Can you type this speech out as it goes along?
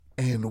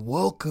and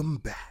welcome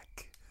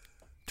back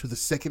to the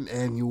second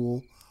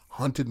annual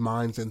Haunted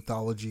Minds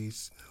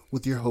Anthologies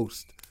with your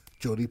host,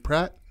 Jody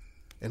Pratt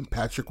and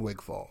Patrick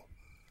Wigfall.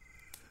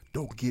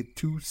 Don't get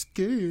too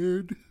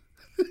scared.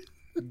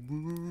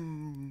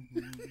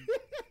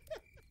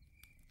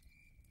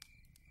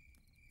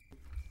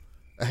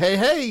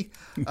 Hey.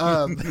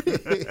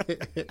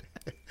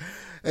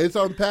 It's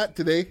on Pat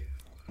today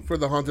for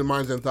the Haunted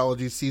Minds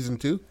Anthology Season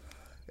 2.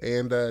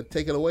 And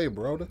take it away,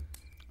 bro.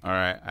 All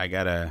right, I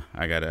got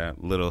a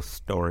little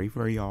story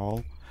for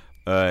y'all.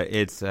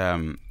 It's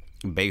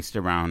based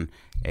around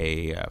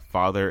a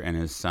father and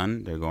his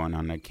son. They're going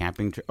on a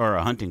camping trip or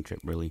a hunting trip,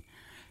 really.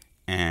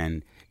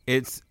 And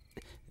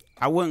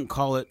I wouldn't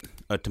call it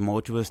a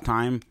tumultuous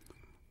time,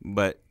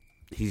 but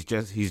he's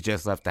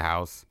just left the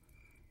house.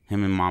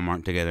 Him and mom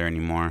aren't together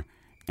anymore,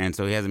 and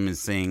so he hasn't been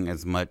seeing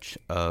as much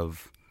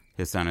of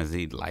his son as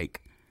he'd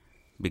like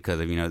because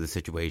of the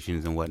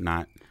situations and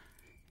whatnot.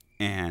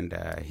 And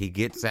he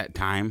gets that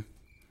time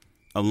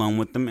alone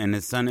with them. And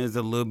his son is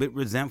a little bit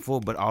resentful,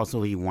 but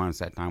also he wants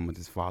that time with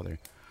his father.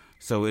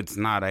 So it's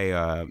not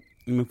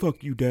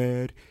fuck you,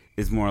 dad.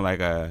 It's more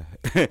like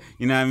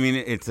you know what I mean?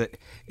 It's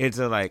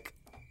like,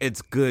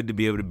 it's good to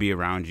be able to be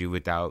around you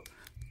without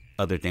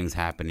other things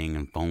happening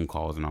and phone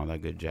calls and all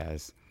that good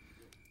jazz.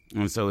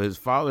 And so his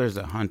father is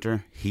a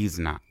hunter. He's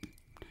not.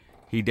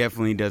 He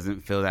definitely doesn't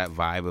feel that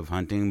vibe of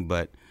hunting.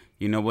 But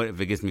you know what? If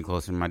it gets me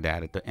closer to my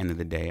dad at the end of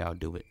the day, I'll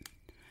do it.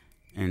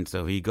 And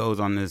so he goes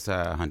on this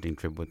hunting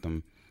trip with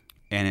them.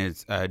 And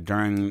it's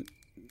during...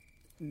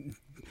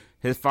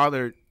 His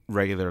father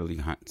regularly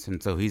hunts.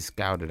 And so he's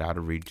scouted out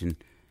a region.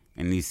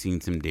 And he's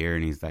seen some deer.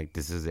 And he's like,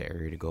 this is the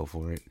area to go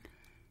for it.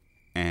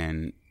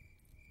 And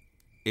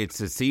it's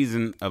a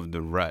season of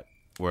the rut.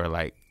 Where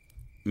like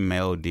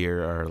male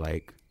deer are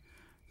like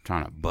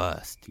trying to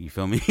bust. You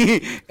feel me?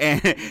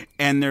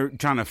 and they're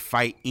trying to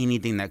fight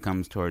anything that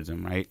comes towards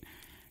them, right?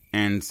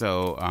 And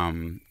so...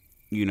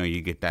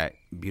 you get that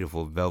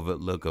beautiful velvet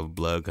look of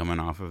blood coming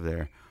off of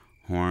their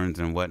horns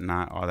and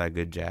whatnot, all that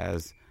good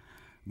jazz.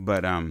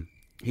 But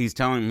he's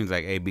telling me, he's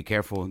like, hey, be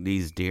careful.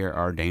 These deer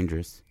are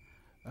dangerous.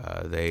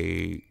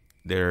 Their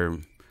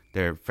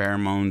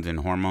pheromones and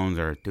hormones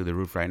are through the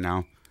roof right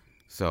now.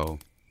 So,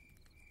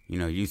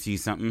 you see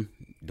something,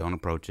 don't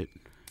approach it.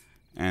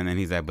 And then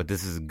he's like, but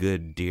this is a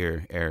good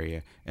deer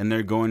area. And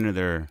they're going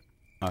to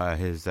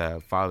his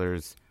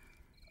father's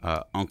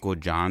Uncle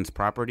John's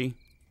property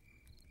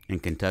in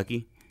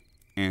Kentucky,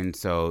 and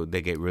so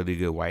they get really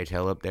good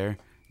whitetail up there,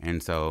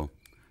 and so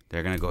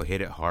they're gonna go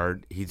hit it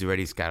hard. He's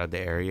already scouted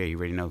the area. He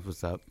already knows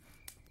what's up,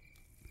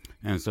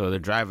 and so they're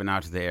driving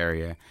out to the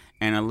area.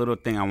 And a little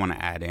thing I want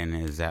to add in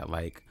is that,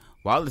 like,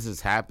 while this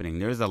is happening,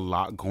 there's a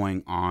lot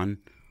going on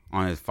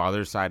his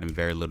father's side and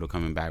very little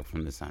coming back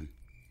from the son.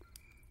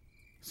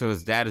 So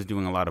his dad is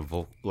doing a lot of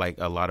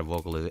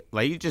vocalization,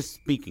 like he's just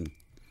speaking,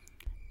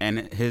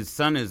 and his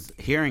son is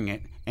hearing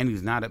it. And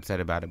he's not upset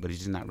about it, but he's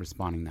just not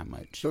responding that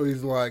much. So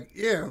he's like,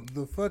 yeah,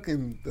 the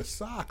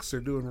Sox are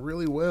doing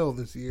really well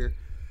this year.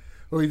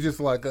 Or he's just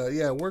like,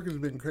 work has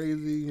been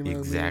crazy. You know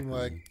exactly.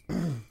 what I mean?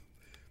 Like,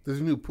 there's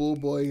a new pool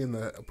boy in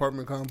the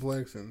apartment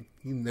complex, and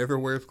he never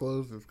wears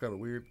clothes. It's kind of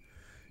weird.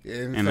 Yeah,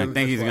 and I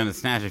think he's going to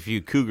snatch a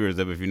few cougars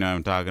up, if you know what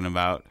I'm talking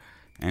about.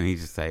 And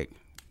he's just like,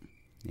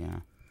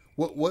 yeah.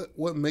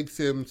 What makes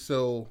him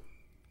so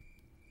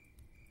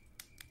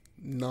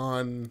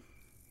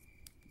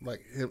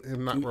like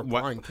him not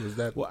replying to his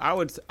dad? Well,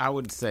 I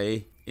would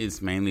say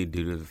it's mainly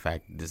due to the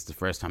fact that this is the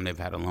first time they've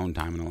had alone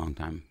time in a long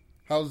time.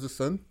 How's the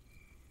son?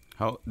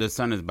 The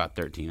son is about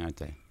 13, I'd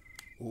say.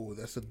 Oh,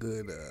 that's a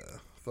good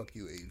fuck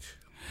you age.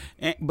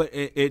 But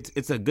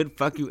it's a good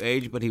fuck you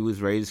age. But he was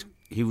raised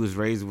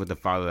with a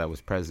father that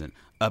was present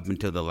up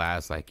until the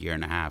last year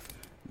and a half,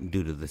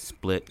 due to the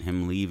split,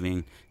 him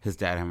leaving, his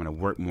dad having to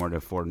work more to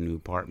afford a new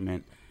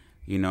apartment,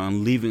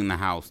 and leaving the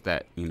house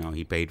that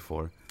he paid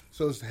for.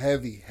 So it's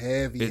heavy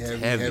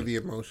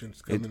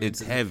emotions coming in.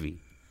 It's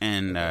heavy.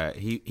 And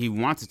he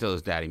wants to tell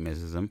his dad he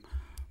misses him.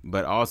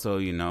 But also,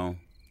 he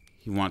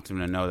wants him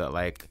to know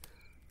that,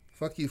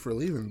 fuck you for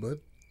leaving, bud.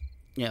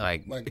 Yeah,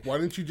 why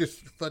didn't you just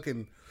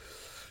fucking...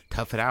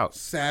 tough it out.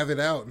 Salve it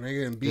out,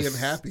 nigga, and be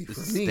unhappy for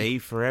me. Stay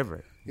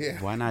forever. Yeah.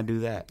 Why not do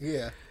that?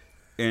 Yeah.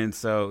 And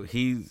so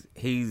his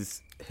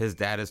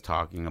dad is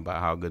talking about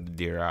how good the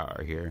deer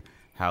are here.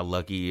 How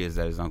lucky he is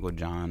that his Uncle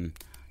John...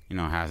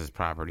 has his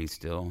property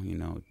still,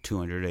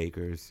 200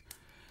 acres.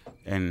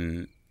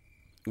 And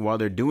while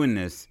they're doing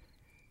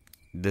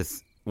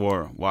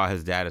while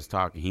his dad is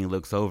talking, he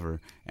looks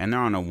over, and they're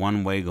on a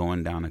one-way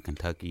going down a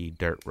Kentucky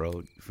dirt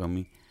road, you feel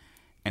me?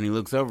 And he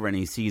looks over and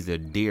he sees a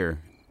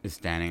deer is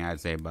standing, I'd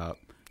say about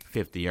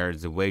 50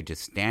 yards away,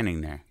 just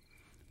standing there.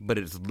 But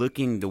it's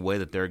looking the way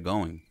that they're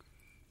going.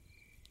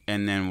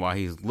 And then while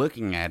he's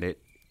looking at it,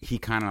 he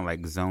kind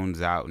of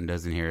zones out and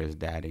doesn't hear his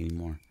dad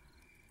anymore.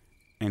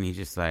 And he's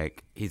just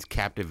he's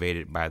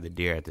captivated by the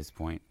deer at this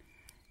point.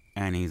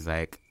 And he's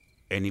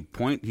and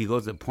he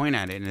goes to point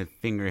at it, and his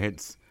finger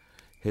hits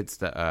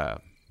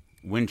the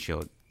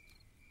windshield.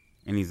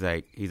 And he's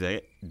like,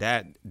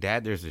 Dad,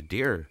 there's a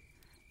deer.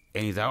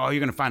 And he's like, oh, you're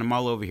going to find them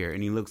all over here.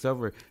 And he looks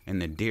over,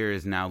 and the deer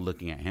is now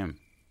looking at him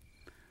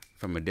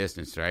from a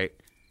distance, right?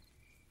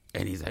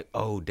 And he's like,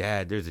 oh,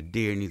 Dad, there's a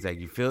deer. And he's like,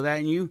 you feel that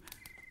in you?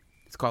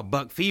 It's called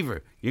buck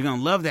fever. You're going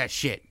to love that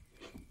shit.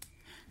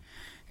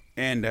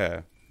 And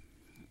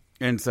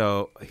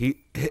so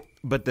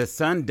but the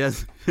son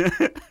does,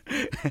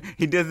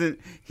 he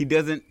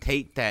doesn't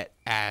take that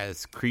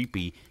as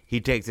creepy.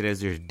 He takes it as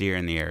there's deer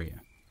in the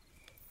area.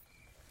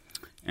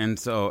 And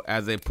so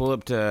as they pull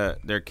up to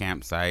their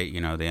campsite,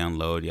 they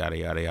unload, yada,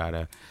 yada,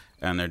 yada.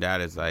 And their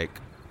dad is like,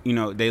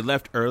 they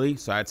left early.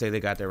 So I'd say they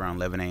got there around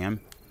 11 a.m.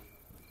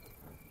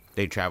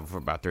 They traveled for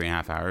about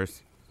 3.5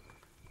 hours.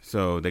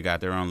 So they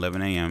got there around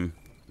 11 a.m.,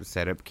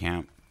 set up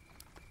camp,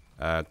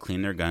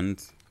 clean their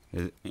guns.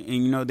 And,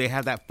 they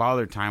have that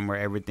father time where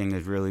everything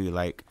is really,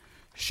 like,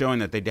 showing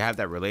that they have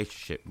that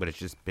relationship, but it's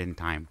just been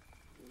time.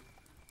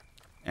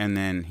 And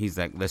then he's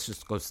like, let's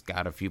just go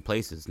scout a few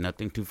places.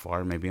 Nothing too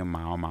far, maybe a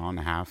mile and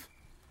a half.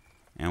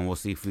 And we'll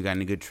see if we got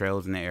any good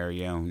trails in the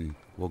area, and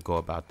we'll go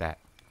about that.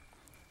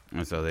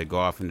 And so they go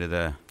off into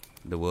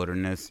the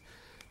wilderness.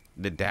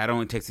 The dad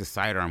only takes a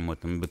sidearm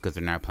with them because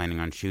they're not planning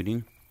on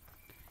shooting.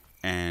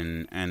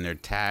 And their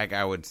tag,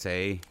 I would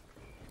say,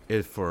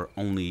 is for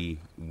only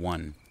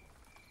one.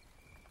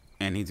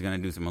 And he's going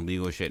to do some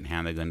illegal shit and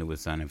hand the gun to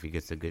his son if he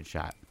gets a good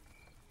shot.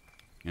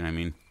 You know what I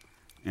mean?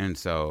 And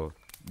so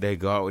they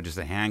go out with just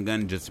a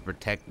handgun just to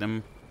protect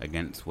them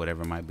against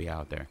whatever might be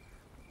out there.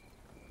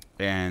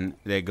 And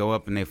they go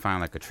up and they find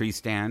like a tree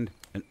stand,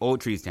 an old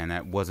tree stand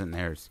that wasn't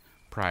theirs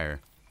prior.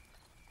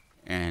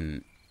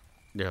 And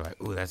they're like,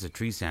 "Ooh, that's a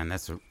tree stand.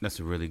 That's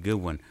a really good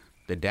one."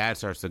 The dad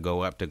starts to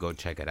go up to go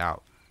check it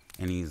out.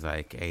 And he's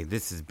like, "Hey,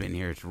 this has been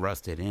here. It's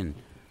rusted in,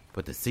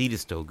 but the seed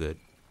is still good.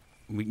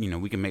 We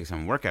can make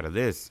some work out of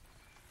this."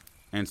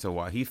 And so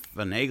while he's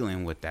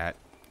finagling with that,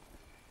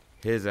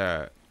 his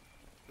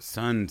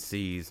son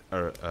sees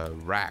a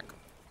rack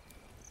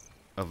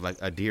of like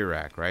a deer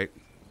rack, right?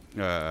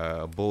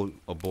 A bull,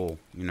 you know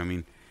what I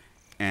mean?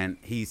 And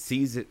he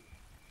sees it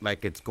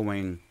like it's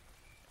going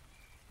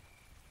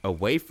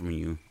away from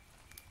you,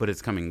 but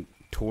it's coming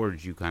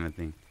towards you kind of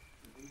thing,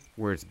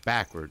 where it's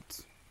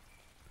backwards,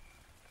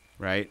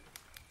 right?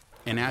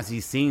 And as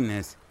he's seeing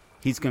this,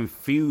 he's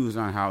confused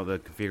on how the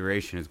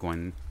configuration is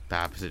going the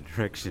opposite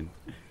direction.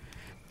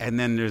 And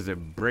then there's a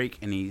break,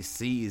 and he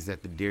sees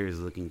that the deer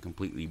is looking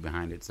completely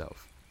behind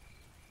itself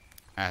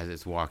as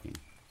it's walking.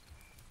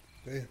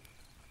 Damn.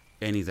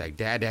 And he's like,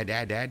 "Dad, Dad,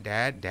 Dad, Dad,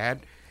 Dad,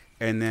 Dad."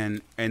 And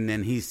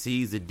then he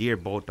sees the deer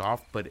bolt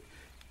off, but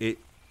it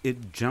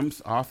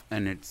jumps off,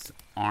 and its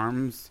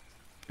arms,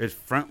 its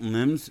front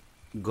limbs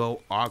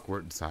go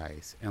awkward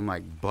size and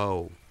like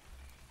bow.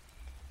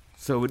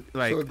 So it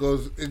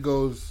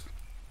goes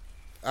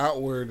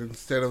outward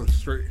instead of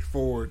straight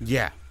forward.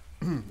 Yeah.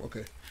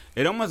 Okay.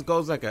 It almost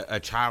goes like a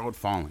child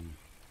falling.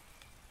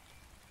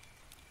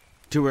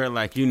 To where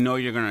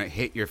you're gonna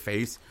hit your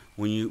face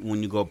when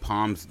you go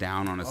palms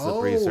down on a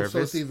slippery surface. So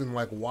it's even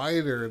like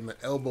wider and the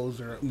elbows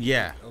are up.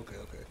 Yeah. Okay.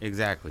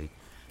 Exactly.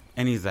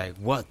 And he's like,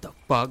 "What the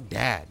fuck,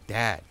 Dad?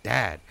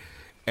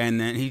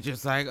 And then he's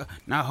just like,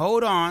 now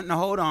hold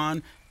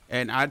on.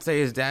 And I'd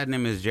say his dad's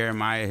name is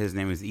Jeremiah. His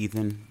name is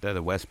Ethan. They're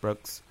the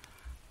Westbrooks.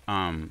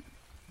 And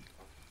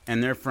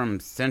they're from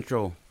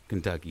central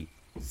Kentucky,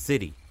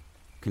 City,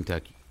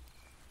 Kentucky.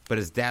 But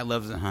his dad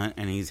loves to hunt,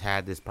 and he's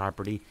had this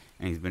property,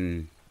 and he's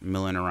been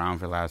milling around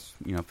for the last,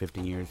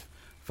 15 years,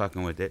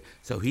 fucking with it.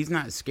 So he's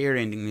not scared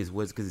of anything in these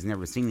woods because he's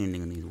never seen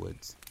anything in these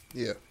woods.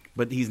 Yeah.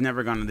 But he's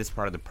never gone to this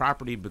part of the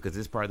property because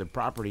this part of the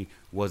property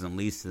wasn't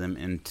leased to them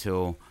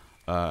until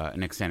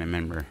an extended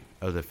member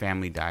of the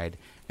family died,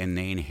 and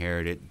they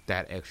inherited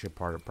that extra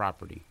part of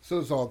property. So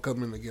it's all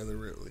coming together,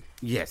 really.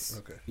 Yes.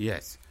 Okay.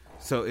 Yes.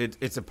 So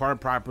it's a part of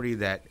property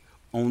that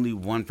only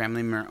one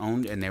family member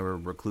owned, and they were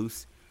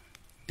recluse,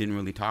 didn't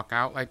really talk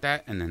out like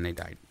that, and then they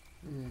died.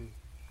 Mm.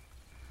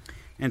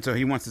 And so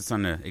he wants his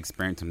son to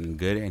experience something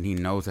good, and he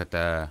knows that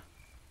the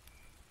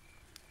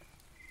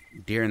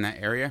deer in that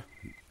area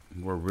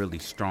were really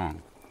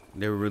strong.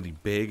 They were really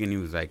big, and he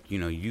was like,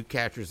 you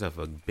catch yourself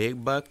a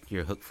big buck,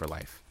 you're hooked for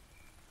life.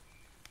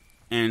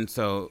 And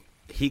so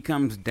he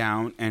comes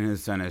down, and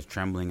his son is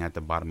trembling at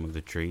the bottom of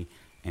the tree,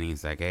 and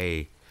he's like,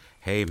 hey,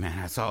 man,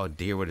 I saw a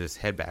deer with his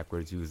head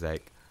backwards. He was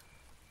like,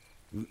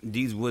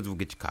 these woods will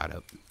get you caught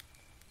up.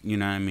 You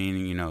know what I mean?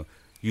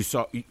 You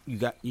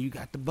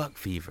got the buck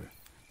fever.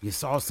 You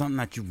saw something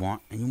that you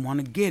want, and you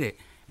want to get it,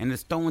 and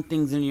it's throwing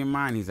things in your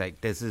mind. He's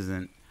like, this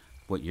isn't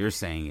what you're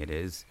saying it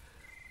is.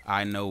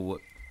 I know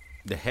what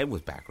the head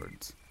was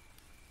backwards.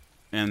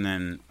 And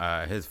then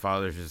his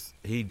father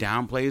he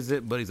downplays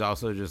it, but he's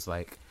also just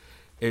like,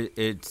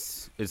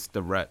 it's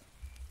the rut.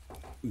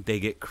 They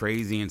get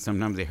crazy, and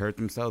sometimes they hurt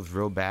themselves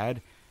real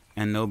bad,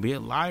 and they'll be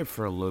alive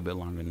for a little bit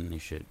longer than they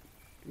should.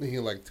 He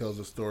tells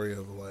a story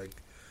of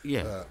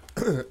yeah,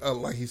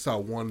 like he saw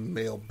one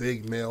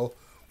big male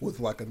with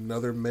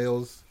another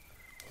male's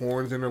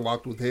horns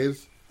interlocked with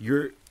his.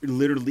 You're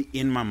literally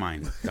in my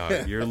mind,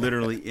 dog. You're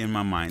literally in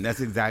my mind.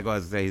 That's exactly what I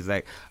was saying. He's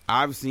like,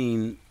 I've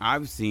seen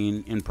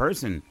in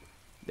person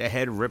the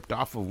head ripped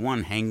off of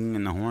one, hanging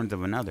in the horns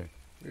of another.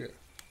 Yeah.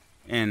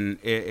 And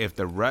if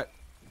the rut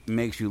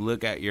makes you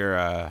look at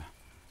your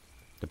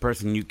the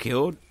person you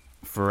killed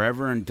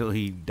forever until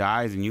he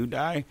dies and you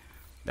die,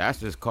 that's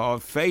just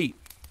called fate.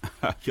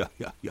 Yeah.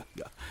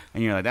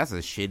 And you're like, that's a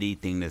shitty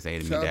thing to say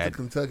to Shout me, out Dad. to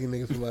Kentucky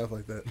niggas who laugh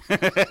like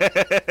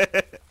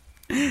that.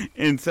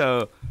 and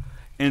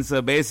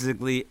so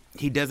basically,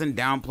 he doesn't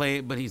downplay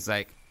it, but he's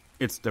like,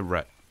 it's the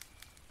rut.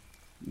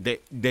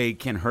 They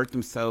can hurt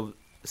themselves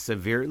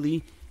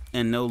severely,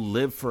 and they'll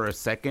live for a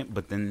second,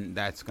 but then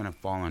that's gonna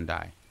fall and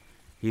die.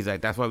 He's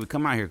like, that's why we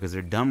come out here, because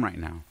they're dumb right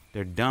now.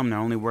 They're dumb. They're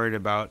only worried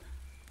about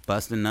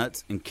busting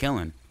nuts and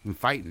killing and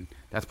fighting.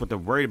 That's what they're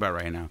worried about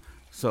right now.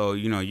 So,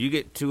 you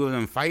get two of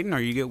them fighting, or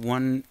you get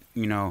one,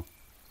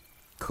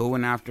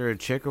 cooing after a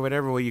chick or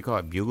whatever, what you call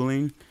it,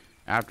 bugling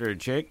after a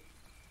chick.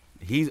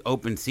 He's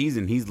open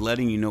season. He's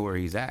letting you know where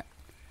he's at.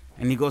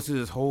 And he goes through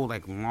this whole,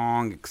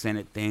 long,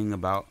 extended thing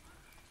about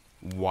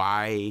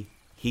why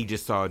he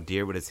just saw a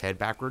deer with his head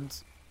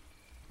backwards.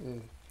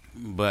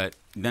 But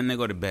then they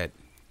go to bed,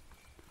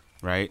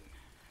 right?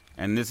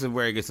 And this is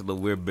where it gets a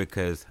little weird,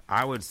 because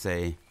I would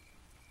say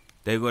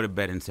they go to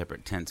bed in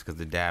separate tents because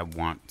the dad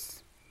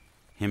wants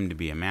him to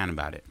be a man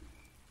about it.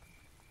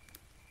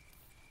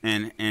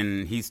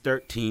 And he's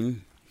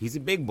 13. He's a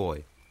big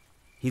boy.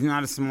 He's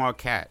not a small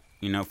cat.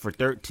 For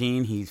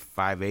 13, he's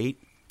 5'8",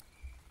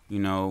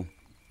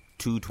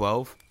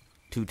 212,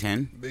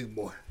 210. Big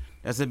boy.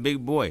 That's a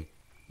big boy.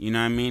 You know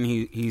what I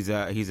mean? He's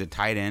a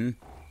tight end.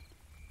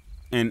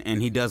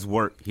 And he does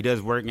work. He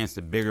does work against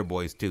the bigger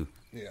boys too.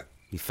 Yeah.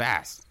 He's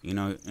fast,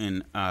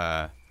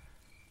 but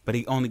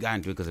he only got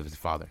into it because of his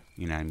father.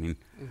 You know what I mean?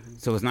 Mm-hmm.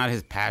 So it's not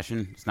his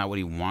passion. It's not what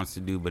he wants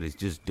to do, but it's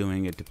just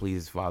doing it to please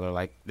his father,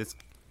 like this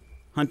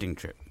hunting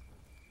trip.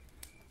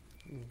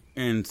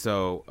 And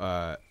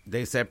so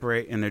they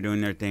separate and they're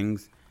doing their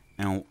things.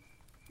 And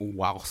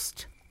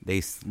whilst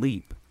they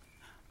sleep,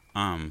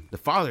 the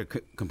father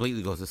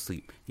completely goes to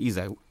sleep. He's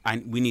like,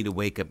 we need to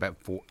wake up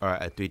at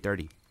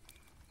 3:30.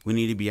 We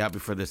need to be out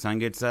before the sun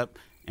gets up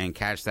and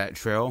catch that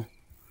trail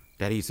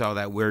that he saw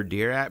that weird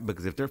deer at.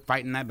 Because if they're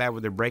fighting that bad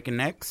where they're breaking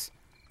necks,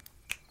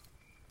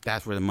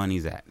 that's where the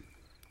money's at.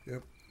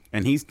 Yep.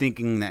 And he's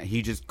thinking that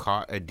he just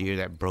caught a deer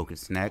that broke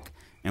its neck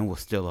and was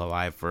still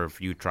alive for a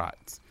few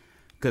trots.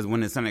 Because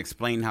when his son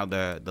explained how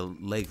the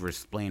legs were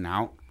splaying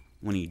out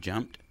when he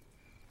jumped,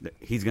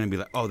 he's going to be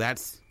like, oh,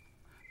 that's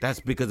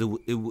because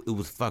it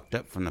was fucked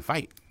up from the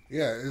fight.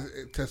 Yeah,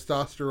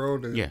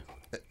 testosterone and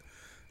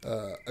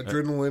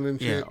adrenaline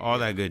and shit. Yeah, all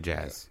that good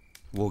jazz.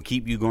 Will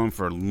keep you going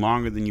for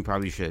longer than you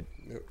probably should.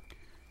 Yep.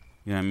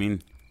 You know what I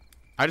mean?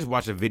 I just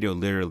watched a video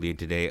literally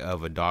today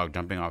of a dog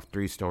jumping off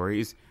 3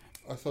 stories.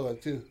 I saw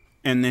that too.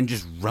 And then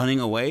just running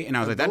away. And I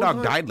was like, that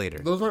dog died later.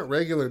 Those aren't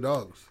regular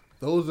dogs.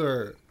 Those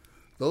are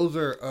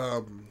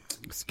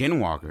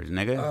skinwalkers,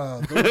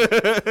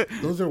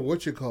 nigga. Those are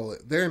what you call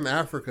it. They're in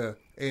Africa,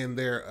 and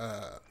they're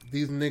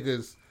these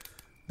niggas.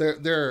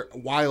 They're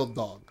wild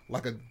dog,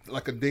 like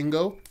a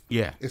dingo.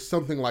 Yeah, it's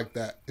something like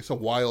that. It's a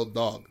wild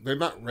dog. They're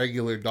not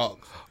regular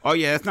dogs. Oh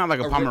yeah, it's not like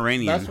a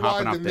Pomeranian. That's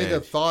hopping why off the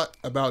nigga thought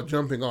about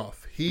jumping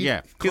off.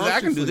 Because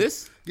I can do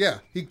this. Yeah,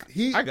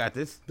 he. I got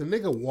this. The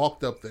nigga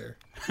walked up there.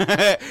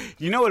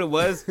 You know what it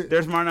was?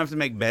 They're smart enough to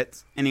make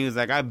bets, and he was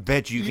like, "I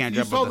bet you can't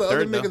jump off the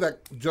third." You saw the other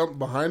nigga that jumped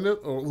behind him,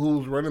 or who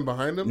was running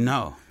behind him?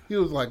 No. He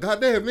was like,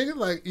 "God damn, nigga!"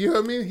 Like, you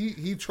know what I mean?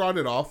 He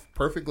trotted off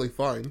perfectly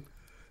fine,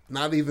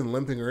 not even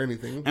limping or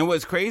anything. And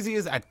what's crazy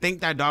is, I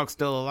think that dog's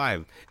still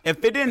alive.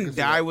 If it didn't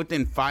die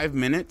within 5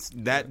 minutes,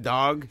 that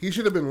dog, he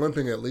should have been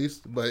limping at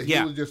least. But he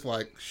was just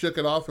like shook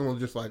it off and was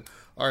just like,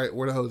 "All right,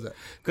 where the hose at?"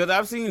 Because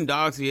I've seen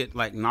dogs get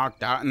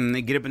knocked out and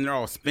they get up and they're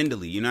all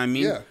spindly. You know what I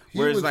mean? Yeah.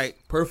 Whereas was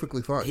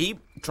perfectly fine. He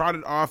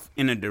trotted off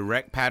in a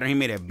direct pattern. He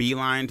made a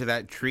beeline to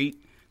that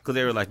treat because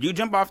they were like, "You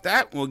jump off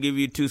that, we'll give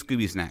you 2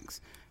 Scooby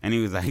snacks." And he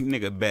was like,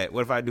 "Nigga, bet.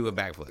 What if I do a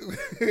backflip?"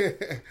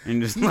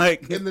 And just and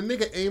the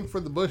nigga aimed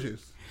for the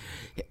bushes.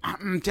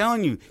 I'm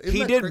telling you,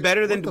 he did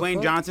better than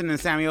Dwayne Johnson and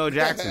Samuel L.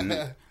 Jackson.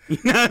 You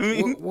know what I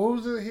mean? What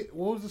was it?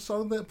 What was the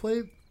song that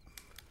played?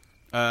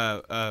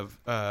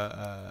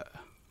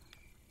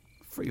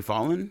 Free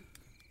Falling?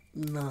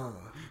 Nah.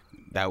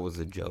 That was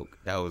a joke.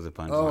 That was a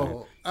punchline.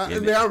 Oh,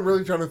 now I'm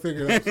really trying to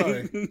figure it out.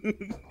 Sorry.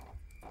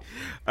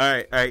 All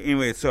right.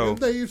 Anyway, so and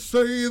they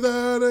say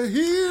that a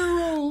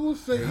hero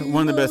saves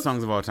one of the best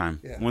songs of all time.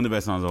 Yeah. One of the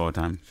best songs of all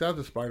time. Shout out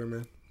to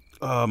Spider-Man.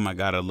 Oh my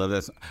God, I love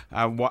that song.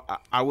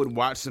 I would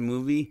watch the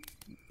movie,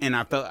 and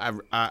I felt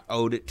I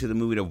owed it to the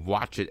movie to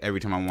watch it every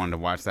time I wanted to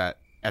watch that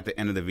at the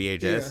end of the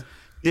VHS. Yeah.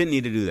 Didn't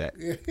need to do that.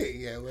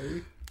 Yeah,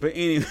 baby. But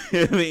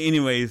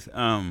anyways,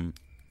 fuck,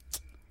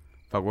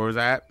 where was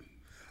I at?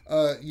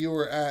 You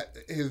were at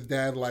his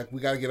dad. Like, we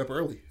got to get up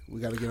early.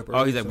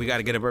 Oh, he's like, we got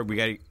to get up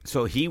early.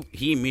 So he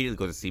immediately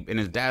goes to sleep, and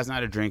his dad's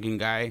not a drinking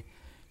guy.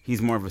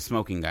 He's more of a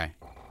smoking guy.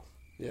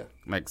 Yeah,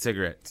 like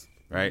cigarettes,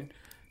 right?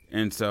 Mm-hmm.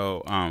 And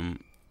so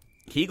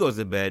he goes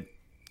to bed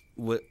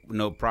with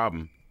no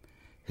problem.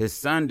 His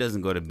son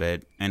doesn't go to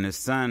bed, and his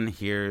son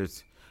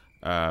hears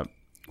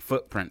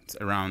footprints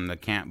around the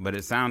camp, but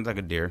it sounds like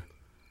a deer.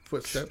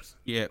 Footsteps.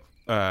 Yeah.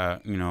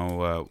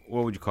 What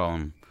would you call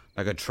them?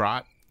 Like a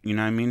trot. You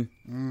know what I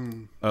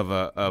mean? Of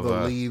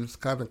the leaves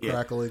kind of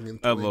crackling and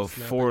of a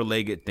snapping.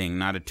 4-legged thing,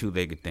 not a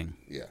 2-legged thing.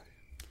 Yeah.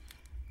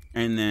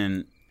 And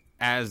then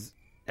as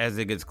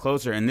it gets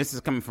closer, and this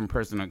is coming from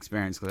personal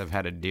experience because I've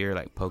had a deer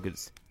like poke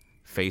its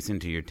face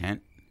into your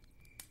tent,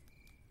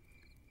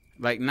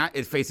 like not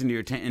its face into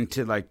your tent,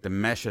 into like the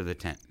mesh of the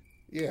tent.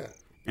 Yeah.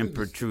 And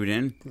protrude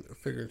in.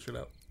 Figuring shit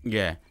out.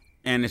 Yeah.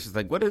 And it's just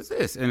like, what is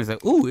this? And it's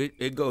like, ooh,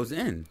 it goes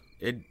in.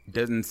 It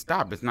doesn't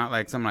stop. It's not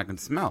like something I can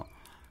smell.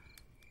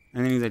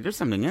 And then he's like, there's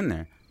something in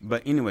there.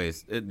 But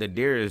anyways, the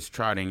deer is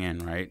trotting in,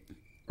 right?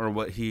 Or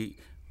what he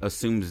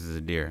assumes is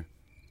a deer.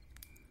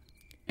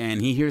 And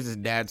he hears his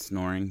dad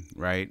snoring,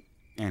 right?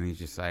 And he's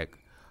just like,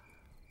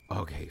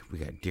 okay, we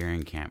got deer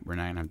in camp. We're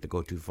not going to have to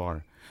go too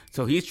far.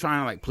 So he's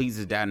trying to like please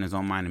his dad in his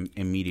own mind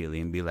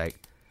immediately and be like,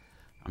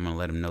 I'm going to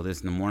let him know this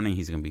in the morning.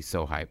 He's going to be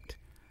so hyped.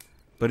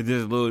 But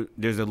there's a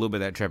little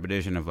bit of that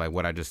trepidation of like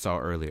what I just saw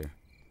earlier.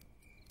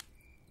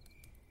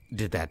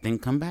 Did that thing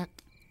come back?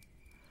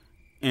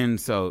 And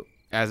so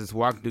as it's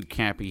walking through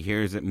camp, he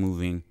hears it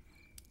moving.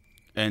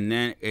 And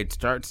then it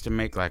starts to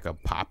make like a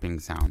popping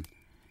sound.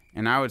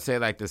 And I would say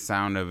like the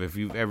sound of if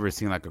you've ever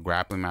seen like a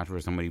grappling match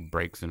where somebody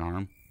breaks an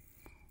arm.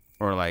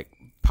 Or like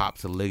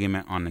pops a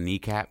ligament on the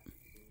kneecap.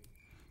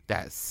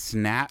 That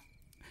snap.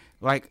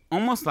 Like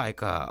almost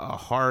like a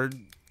hard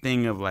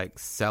thing of like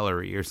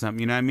celery or something.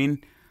 You know what I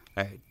mean?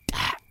 Like,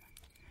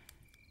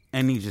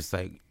 and he's just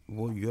like,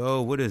 well,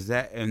 yo, what is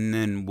that? And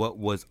then what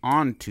was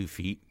on 2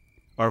 feet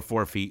or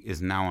 4 feet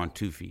is now on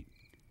 2 feet.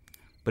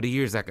 But he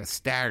hears like a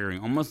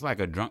staggering, almost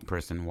like a drunk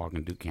person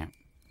walking through camp.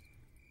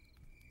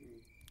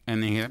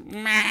 And then he's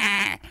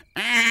like,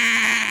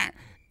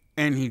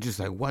 and he's just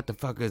like, what the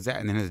fuck is that?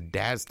 And then his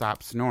dad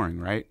stops snoring,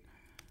 right?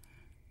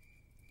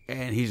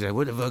 And he's like,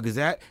 what the fuck is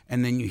that?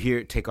 And then you hear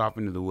it take off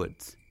into the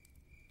woods.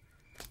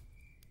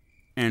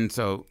 And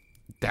so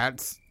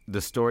that's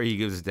the story he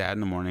gives his dad in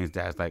the morning. His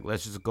dad's like,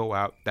 let's just go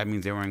out. That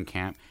means they were in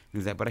camp. And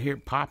he's like, but I hear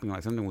it popping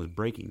like something was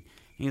breaking. And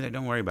he's like,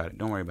 don't worry about it.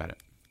 Don't worry about it.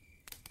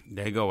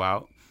 They go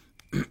out.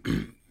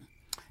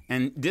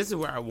 And this is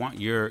where I want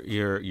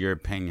your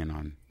opinion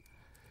on.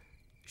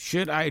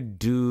 Should I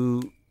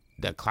do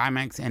the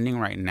climax ending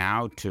right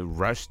now to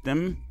rush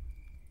them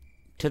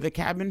to the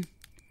cabin?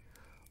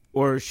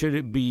 Or should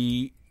it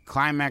be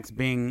climax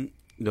being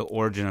the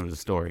origin of the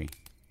story?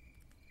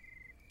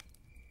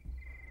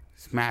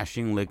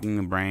 Smashing, licking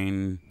the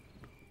brain.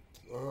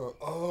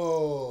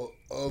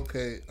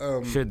 Okay.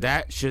 Should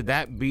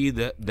that be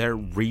their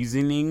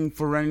reasoning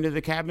for running to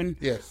the cabin?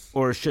 Yes.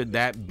 Or should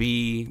that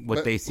be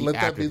what they see after the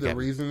cabin? Let that be the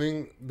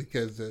reasoning,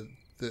 because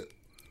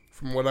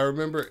from what I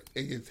remember,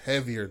 it gets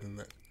heavier than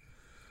that.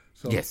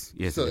 So, yes.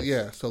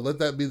 So let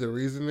that be the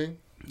reasoning.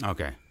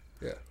 Okay.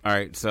 Yeah. All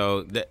right.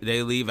 So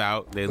they leave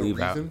out.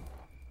 Reasoning.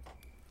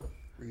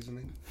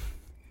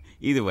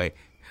 Either way,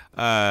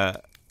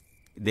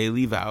 they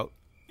leave out,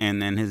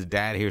 and then his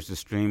dad hears the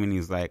stream, and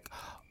he's like,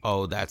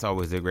 "Oh, that's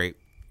always a great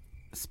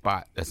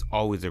spot. That's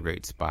always a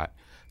great spot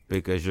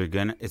because you're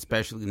gonna,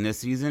 especially in this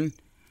season,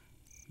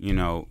 you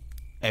know,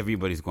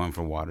 everybody's going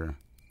for water.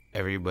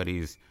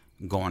 Everybody's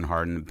going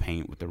hard in the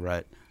paint with the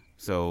rut.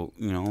 So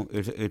you know,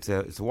 it's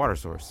a water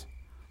source."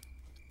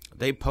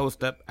 They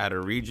post up at a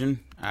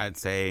region, I'd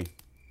say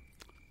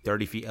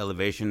 30 feet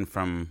elevation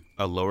from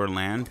a lower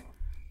land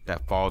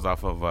that falls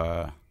off of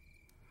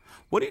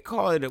what do you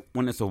call it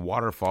when it's a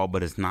waterfall,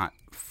 but it's not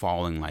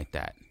falling like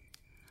that?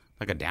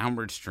 Like a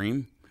downward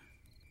stream?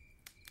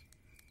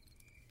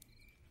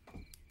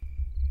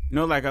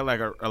 No, like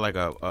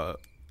a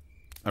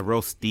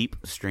real steep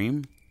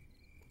stream?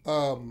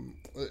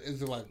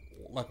 Is it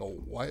like a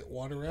white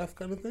water raft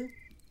kind of thing?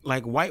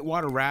 Like white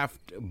water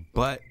raft,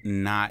 but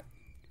not.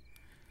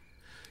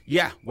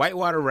 Yeah,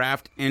 whitewater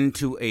raft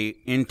into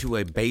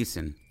a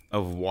basin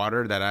of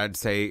water that I'd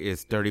say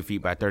is 30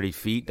 feet by 30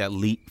 feet that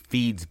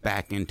feeds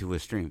back into a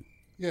stream.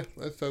 Yeah,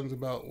 that sounds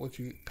about what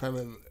you kind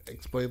of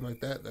explained like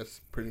that. That's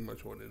pretty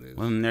much what it is.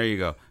 Well, there you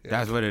go. Yeah.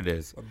 That's what it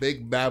is. A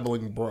big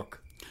babbling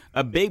brook.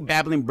 A big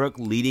babbling brook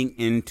leading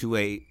into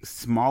a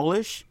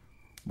smallish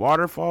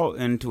waterfall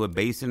into a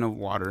basin of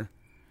water.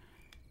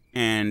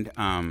 And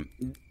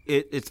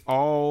it's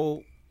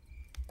all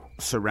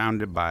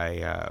surrounded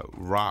by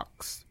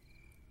rocks.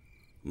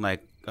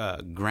 Like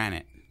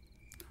granite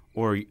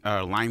or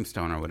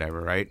limestone or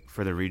whatever, right?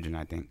 For the region,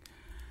 I think.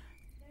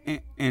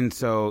 And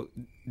so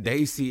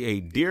they see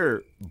a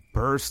deer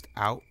burst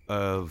out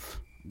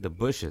of the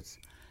bushes.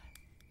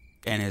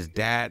 And his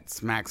dad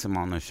smacks him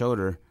on the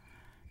shoulder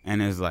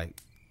and is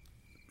like,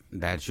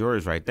 that's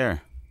yours right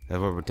there.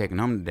 That's what we're taking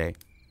home today.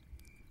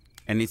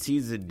 And he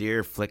sees the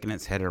deer flicking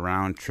its head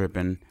around,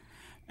 tripping.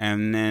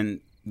 And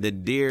then the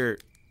deer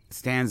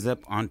stands up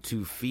on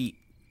 2 feet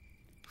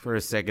for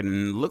a second,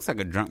 and it looks like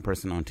a drunk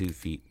person on 2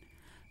 feet.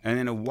 And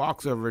then it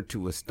walks over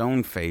to a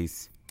stone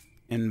face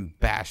and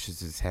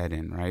bashes his head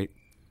in, right?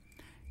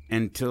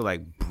 Until,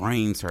 like,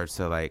 brain starts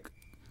to, like,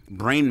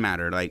 brain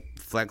matter, like,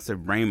 flecks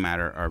of brain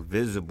matter are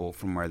visible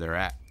from where they're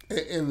at.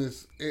 And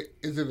is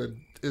it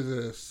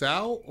a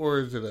sow or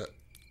is it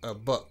a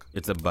buck?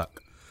 It's a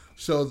buck.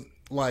 So,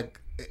 like,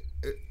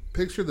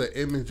 picture the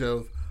image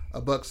of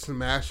a buck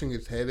smashing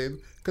its head in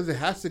because it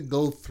has to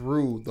go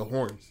through the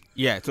horns.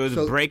 Yeah, so it's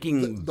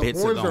breaking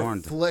bits of the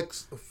horns.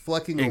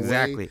 Flecking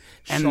exactly.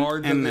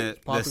 away. And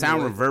the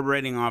sound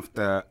reverberating off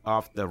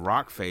the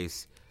rock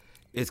face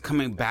is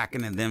coming back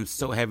into them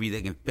so heavy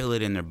they can feel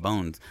it in their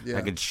bones. Yeah.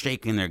 Like it's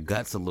shaking their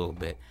guts a little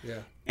bit. Yeah.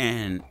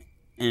 And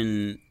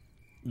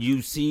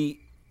you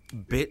see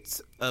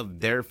bits of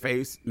their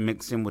face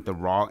mixed in with the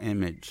raw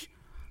image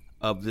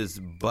of this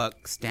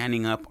buck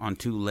standing up on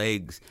two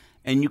legs,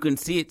 and you can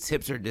see its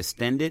hips are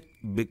distended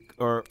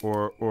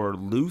or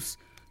loose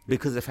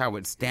because of how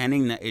it's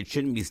standing. It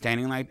shouldn't be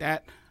standing like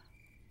that,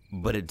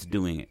 but it's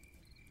doing it.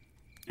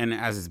 And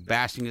as it's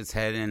bashing its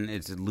head in,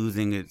 it's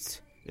losing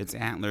its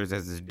antlers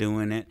as it's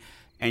doing it.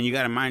 And you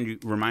got to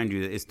remind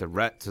you that it's the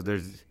rut, so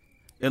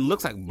it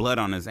looks like blood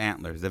on his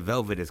antlers. The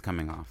velvet is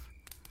coming off.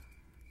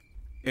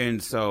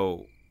 And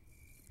so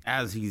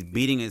as he's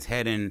beating his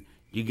head in,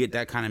 you get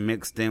that kind of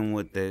mixed in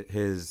with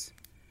his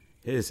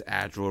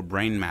actual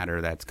brain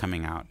matter that's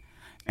coming out.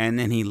 And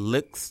then he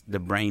licks the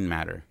brain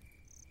matter.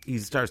 He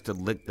starts to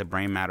lick the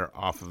brain matter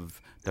off of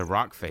the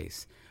rock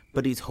face.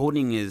 But he's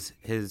holding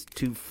his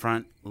two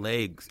front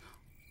legs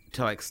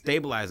to like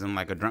stabilize him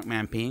like a drunk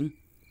man peeing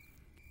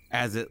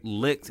as it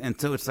licks. And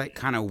so it's like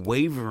kind of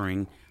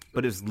wavering,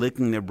 but it's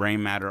licking the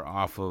brain matter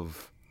off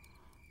of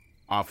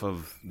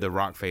the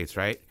rock face,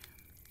 right?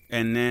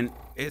 And then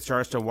it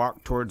starts to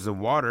walk towards the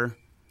water,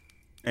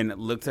 and it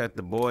looks at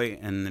the boy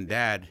and the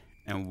dad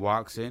and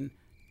walks in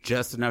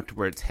just enough to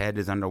where its head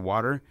is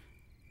underwater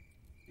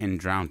and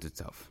drowns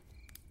itself.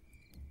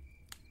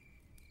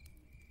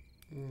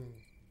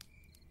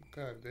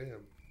 God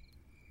damn.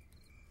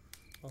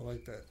 I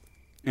like that.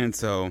 And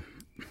so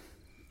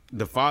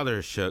the father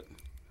is shook.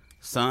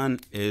 Son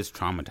is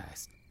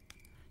traumatized.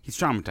 He's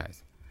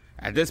traumatized.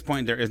 At this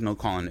point, there is no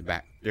calling it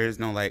back. There is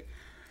no like,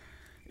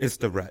 it's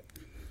the rut.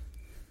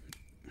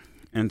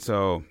 And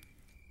so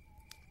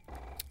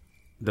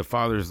the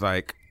father's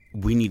like,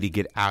 we need to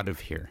get out of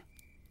here.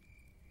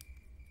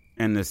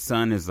 And the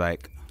son is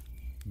like,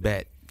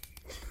 bet.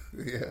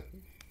 Yeah.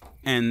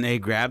 And they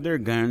grab their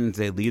guns.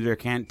 They leave their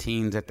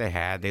canteens that they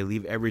had. They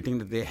leave everything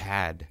that they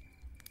had.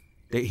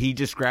 He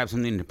just grabs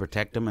something to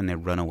protect them, and they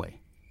run away.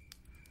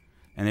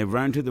 And they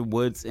run to the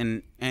woods.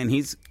 And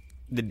he's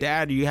the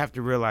dad. You have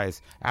to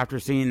realize after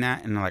seeing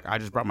that, and like, I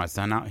just brought my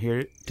son out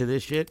here to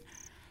this shit,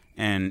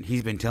 and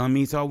he's been telling me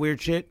he saw weird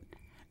shit.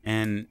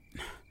 And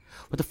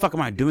what the fuck am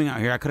I doing out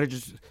here? I could have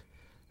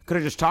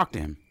just talked to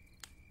him.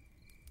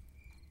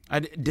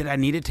 Did I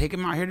need to take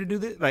him out here to do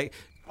this? Like,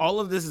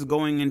 all of this is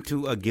going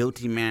into a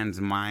guilty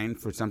man's mind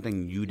for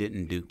something you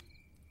didn't do.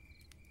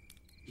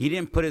 He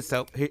didn't put his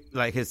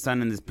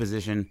son in this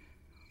position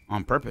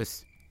on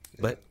purpose,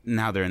 but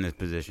now they're in this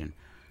position.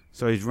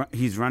 So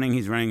he's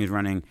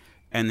running,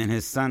 and then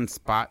his son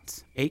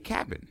spots a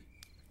cabin.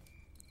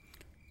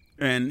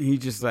 And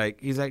he's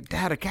like,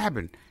 Dad, a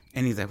cabin.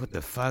 And he's like, what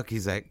the fuck?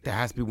 He's like, there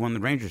has to be one of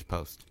the Rangers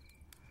post.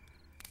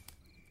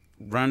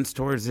 Runs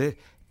towards it,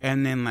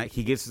 and then like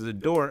he gets to the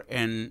door,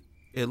 and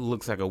it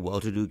looks like a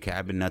well-to-do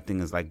cabin. Nothing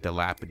is like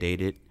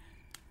dilapidated.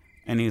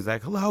 And he's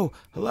like, hello.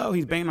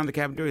 He's banging on the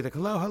cabin door. He's like,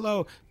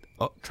 hello.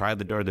 Oh, try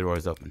the door. The door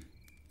is open.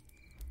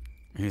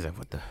 And he's like,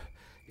 what the?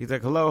 He's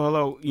like,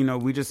 hello. You know,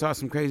 we just saw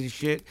some crazy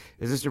shit.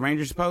 Is this the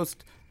Rangers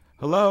post?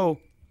 Hello.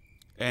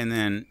 And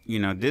then, you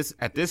know,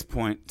 at this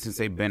point, since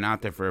they've been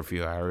out there for a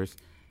few hours,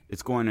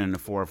 it's going into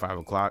 4 or 5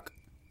 o'clock.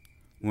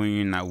 When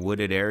you're in that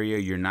wooded area,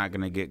 you're not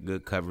going to get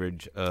good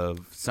coverage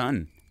of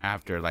sun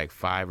after like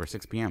 5 or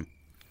 6 p.m.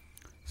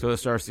 So it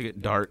starts to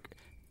get dark,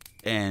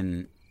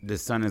 and the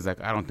son is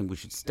like, I don't think we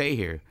should stay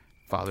here.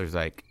 Father's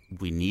like,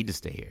 we need to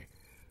stay here.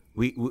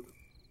 We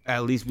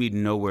at least we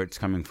know where it's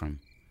coming from.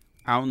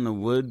 Out in the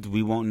woods,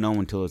 we won't know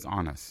until it's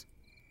on us.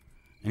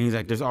 And he's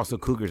like, there's also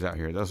cougars out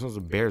here. There's also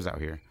bears out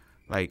here.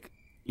 Like,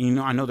 you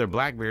know, I know they're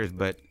black bears,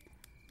 but,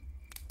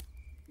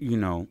 you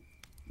know,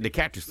 they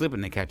catch you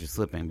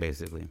slipping,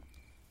 basically.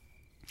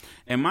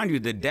 And mind you,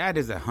 the dad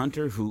is a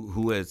hunter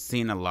who has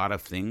seen a lot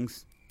of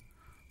things,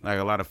 like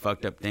a lot of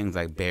fucked up things,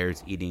 like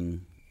bears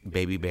eating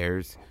baby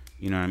bears.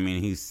 You know what I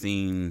mean? He's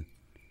seen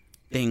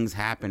things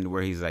happen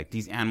where he's like,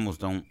 these animals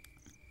don't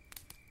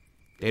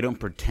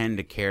pretend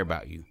to care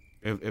about you.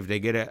 If they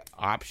get an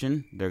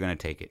option, they're going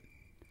to take it.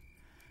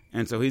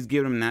 And so he's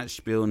giving him that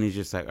spiel, and he's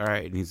just like, all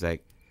right. And he's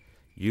like,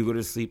 you go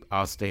to sleep,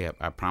 I'll stay up.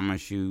 I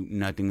promise you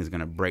nothing is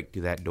going to break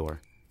through that door.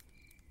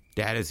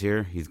 Dad is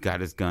here. He's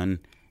got his gun.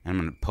 And I'm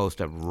going to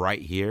post up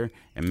right here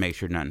and make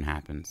sure nothing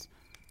happens.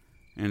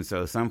 And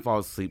so son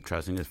falls asleep,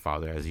 trusting his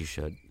father as he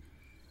should.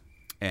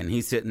 And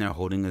he's sitting there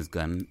holding his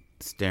gun,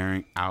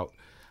 staring out.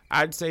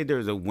 I'd say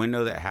there's a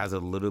window that has a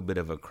little bit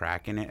of a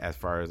crack in it as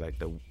far as like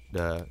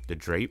the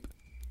drape.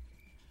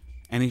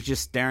 And he's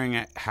just staring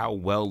at how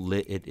well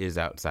lit it is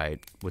outside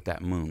with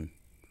that moon.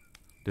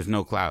 There's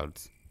no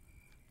clouds.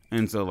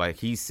 And so like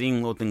he's seeing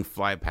little things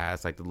fly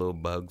past, like the little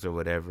bugs or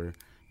whatever.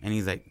 And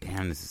he's like,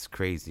 damn, this is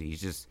crazy.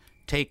 He's just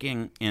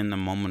taking in the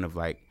moment of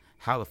like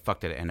how the fuck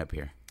did it end up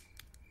here?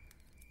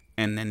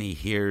 And then he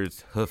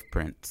hears hoof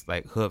prints,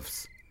 like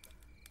hoofs,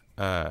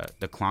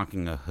 the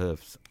clonking of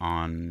hoofs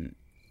on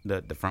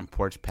the front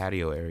porch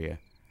patio area.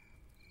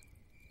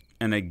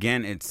 And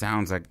again, it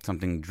sounds like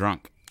something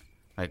drunk,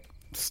 like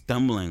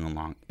stumbling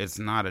along. It's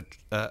not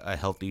a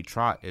healthy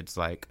trot. It's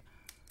like,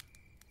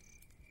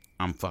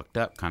 I'm fucked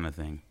up kind of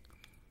thing.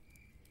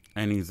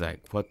 And he's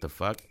like, what the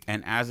fuck?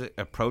 And as it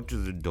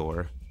approaches the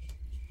door,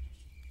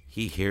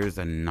 he hears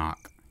a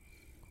knock.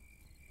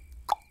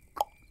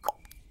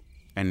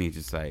 And he's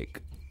just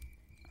like,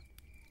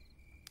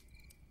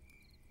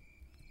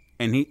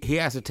 and he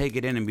has to take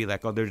it in and be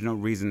like, oh, there's no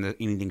reason that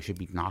anything should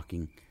be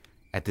knocking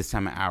at this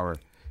time of hour.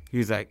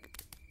 He's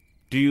like,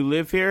 do you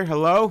live here?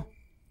 Hello?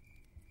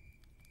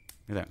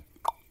 He's like,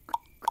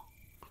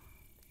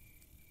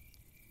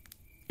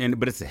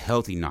 but it's a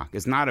healthy knock.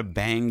 It's not a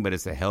bang, but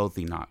it's a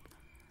healthy knock.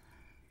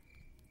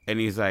 And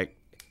he's like,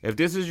 if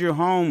this is your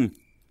home,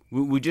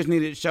 we just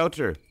needed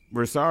shelter.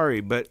 We're sorry,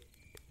 but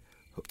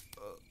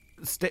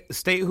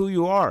state who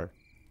you are.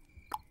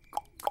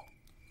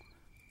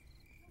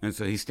 And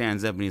so he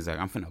stands up and he's like,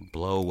 I'm finna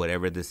blow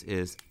whatever this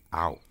is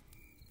out.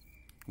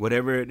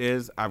 Whatever it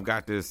is, I've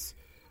got this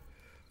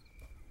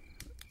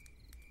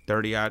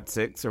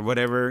 30-06 or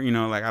whatever,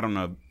 like, I don't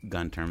know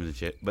gun terms and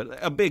shit, but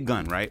a big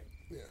gun, right?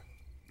 Yeah.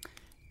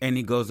 And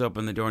he goes up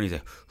in the door and he's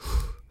like,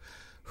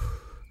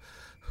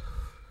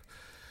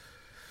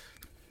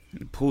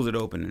 he pulls it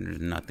open and there's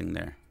nothing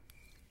there.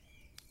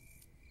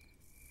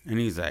 And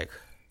he's like,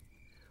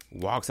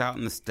 walks out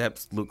in the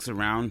steps, looks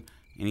around,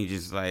 and he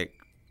just like,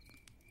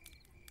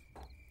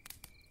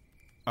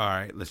 all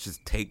right, let's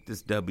just take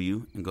this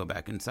W and go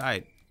back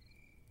inside.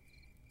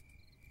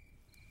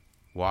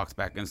 Walks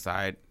back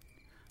inside,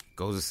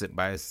 goes to sit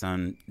by his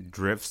son,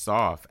 drifts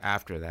off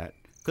after that.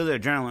 Because the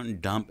adrenaline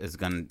dump is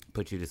going to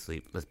put you to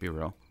sleep, let's be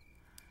real.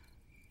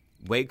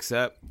 Wakes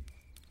up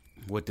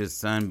with his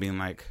son being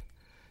like,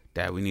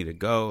 Dad, we need to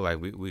go.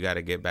 Like, we got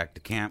to get back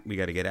to camp. We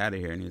got to get out of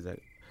here. And he's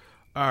like,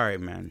 all right,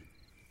 man.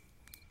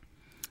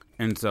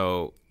 And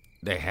so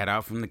they head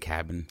out from the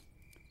cabin,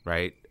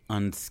 right?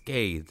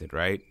 Unscathed,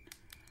 right?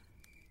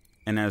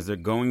 And as they're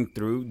going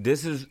through,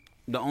 this is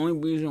the only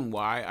reason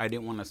why I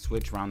didn't want to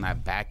switch around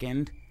that back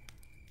end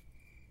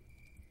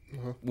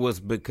was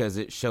because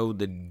it showed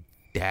the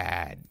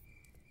dad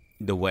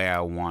the way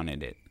I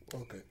wanted it.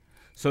 Okay.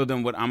 So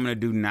then what I'm going to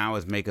do now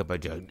is make up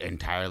a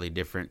entirely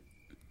different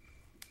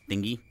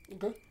thingy.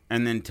 Okay.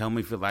 And then tell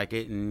me if you like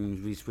it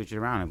and we switch it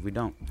around if we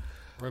don't.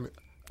 Run it.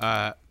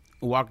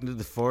 Walking through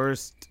the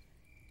forest,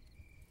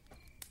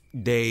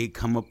 they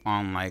come up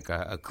on like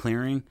a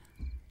clearing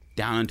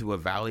down into a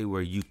valley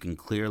where you can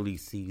clearly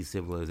see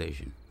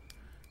civilization.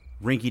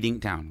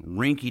 Rinky-dink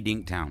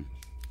town.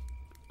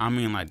 I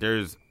mean, like,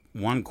 there's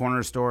one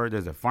corner store,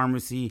 there's a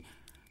pharmacy,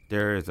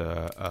 there's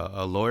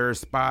a lawyer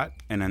spot,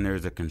 and then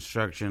there's a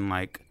construction,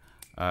 like,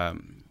 what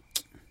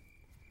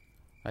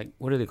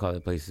do they call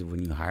the places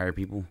when you hire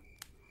people?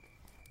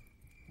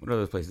 What are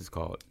those places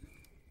called?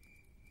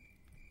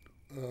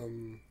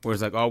 Where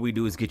it's like, all we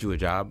do is get you a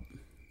job.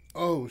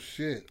 Oh,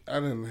 shit.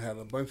 I done had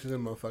a bunch of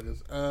them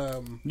motherfuckers.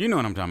 You know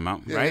what I'm talking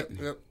about, yeah, right?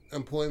 Yep.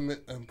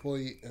 Employment.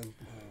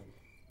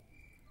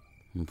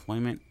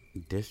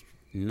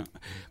 No.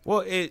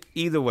 Well,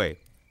 either way.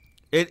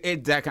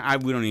 It that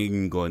kind, we don't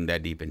even go in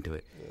that deep into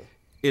it. Yeah.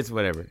 It's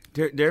whatever.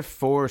 There are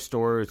 4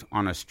 stores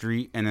on a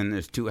street, and then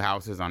there's 2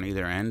 houses on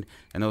either end,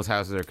 and those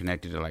houses are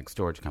connected to, like,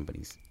 storage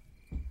companies.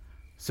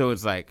 So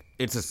it's like,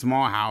 it's a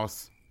small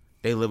house.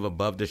 They live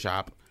above the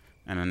shop,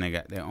 and then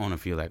they own a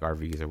few, like,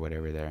 RVs or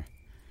whatever there.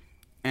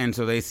 And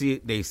so they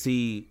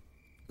see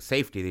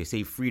safety, they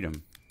see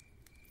freedom.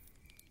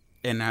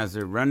 And as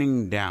they're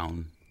running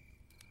down,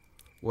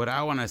 what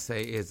I want to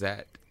say is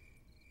that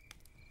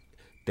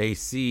they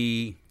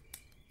see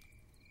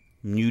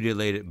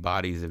mutilated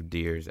bodies of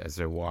deers as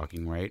they're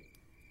walking, right?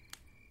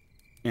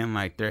 And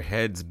like their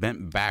heads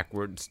bent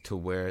backwards to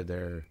where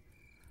the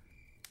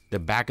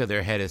back of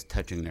their head is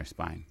touching their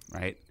spine,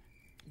 right?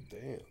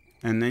 Damn.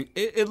 And then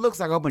it looks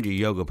like a whole bunch of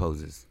yoga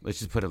poses. Let's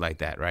just put it like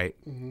that, right?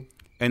 Mm-hmm.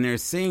 And they're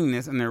seeing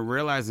this and they're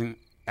realizing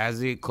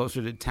as they get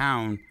closer to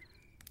town,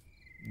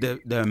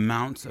 the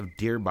amounts of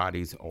deer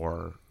bodies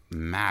are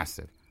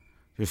massive.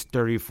 There's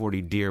 30,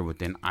 40 deer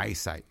within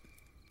eyesight,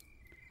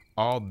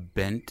 all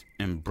bent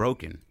and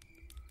broken,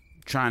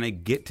 trying to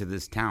get to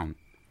this town.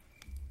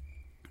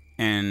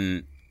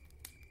 And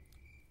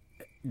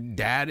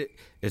Dad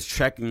is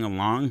trekking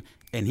along,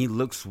 and he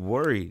looks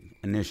worried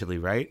initially,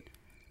 right?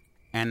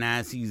 And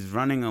as he's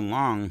running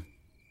along,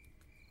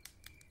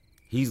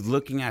 he's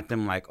looking at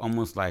them like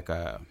almost like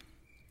a,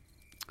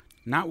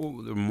 not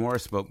with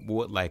remorse, but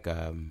with like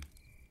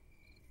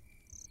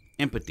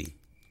empathy.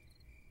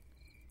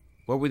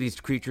 What were these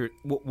creatures?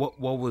 What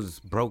was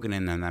broken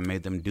in them that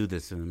made them do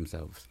this to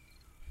themselves?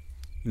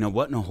 You know,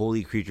 what in a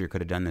holy creature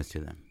could have done this to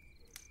them?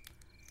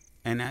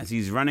 And as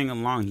he's running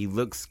along, he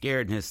looks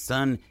scared, and his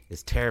son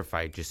is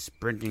terrified, just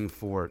sprinting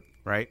forward,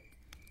 right?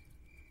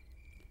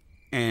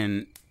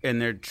 And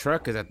their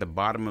truck is at the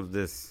bottom of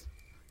this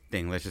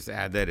thing. Let's just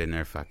add that in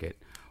there, fuck it.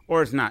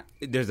 Or it's not.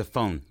 There's a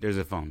phone.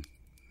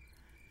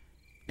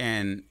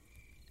 And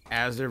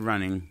as they're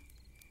running,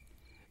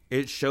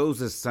 it shows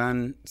the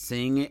son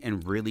seeing it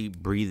and really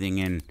breathing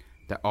in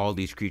that all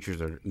these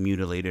creatures are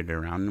mutilated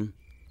around him.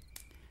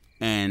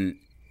 And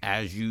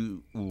as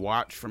you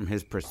watch from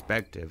his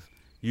perspective,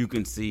 you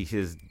can see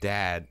his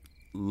dad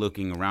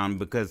looking around,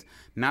 because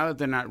now that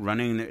they're not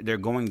running, they're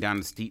going down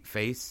a steep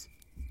face.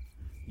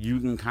 You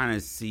can kind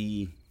of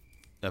see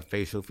a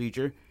facial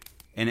feature,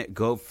 and it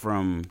go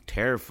from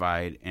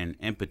terrified and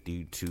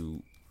empathy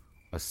to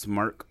a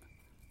smirk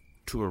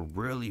to a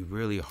really,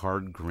 really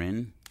hard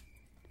grin.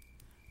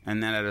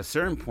 And then at a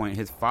certain point,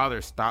 his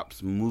father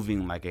stops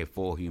moving like a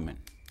full human.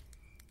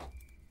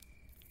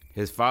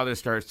 His father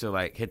starts to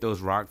like hit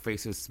those rock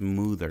faces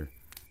smoother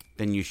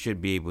than you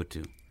should be able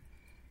to.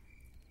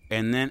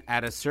 And then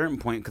at a certain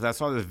point, because I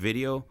saw this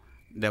video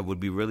that would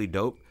be really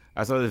dope.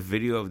 I saw this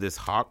video of this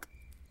hawk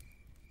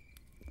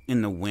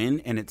in the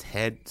wind, and its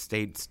head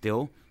stayed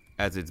still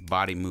as its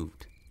body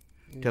moved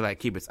to like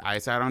keep its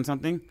eyesight on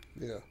something.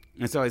 Yeah.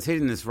 And so it's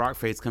hitting this rock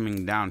face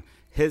coming down.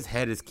 His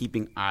head is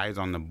keeping eyes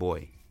on the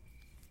boy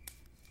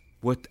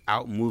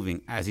without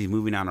moving as he's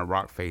moving down a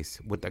rock face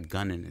with a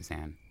gun in his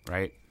hand,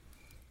 right?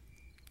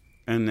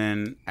 And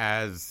then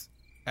as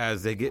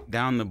they get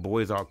down, the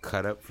boy's all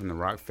cut up from the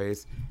rock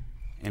face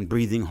and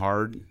breathing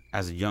hard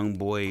as a young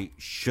boy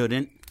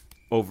shouldn't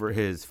over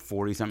his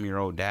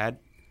 40-something-year-old dad.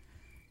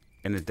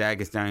 And his dad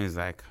gets down and he's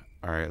like,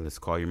 all right, let's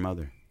call your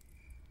mother.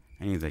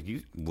 And he's like,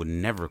 you would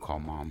never call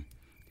mom.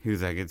 He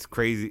was like, it's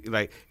crazy.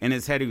 Like, in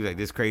his head, he was like,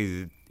 this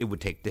crazy. It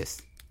would take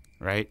this,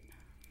 right?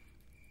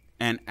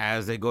 And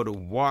as they go to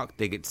walk,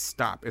 they get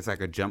stopped. It's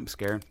like a jump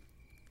scare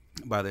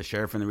by the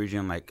sheriff in the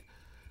region. Like,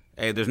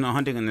 hey, there's no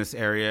hunting in this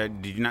area.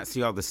 Did you not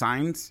see all the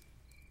signs?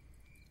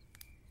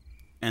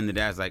 And the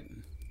dad's like,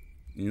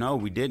 no,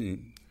 we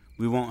didn't.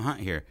 We won't hunt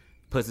here.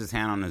 Puts his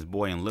hand on his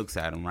boy and looks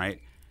at him, right?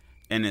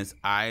 And his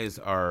eyes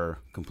are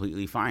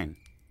completely fine.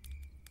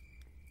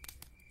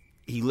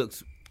 He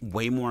looks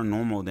way more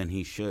normal than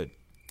he should.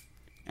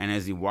 And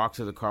as he walks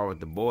to the car with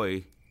the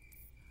boy,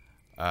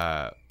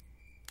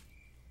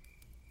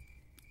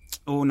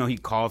 he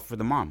called for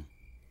the mom.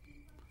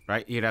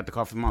 Right? He'd have to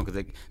call for the mom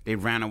because they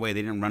ran away.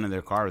 They didn't run to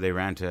their car. They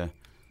ran to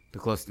the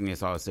closest thing they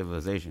saw of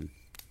civilization.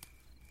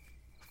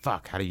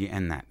 Fuck, how do you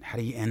end that?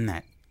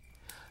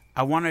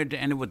 I wanted to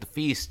end it with the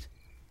feast,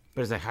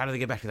 but it's like, how do they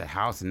get back to that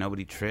house and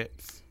nobody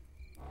trips?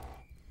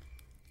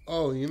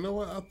 Oh, you know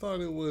what? I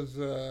thought it was,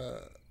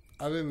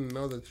 I didn't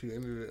know that you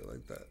ended it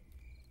like that.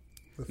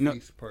 The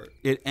feast part.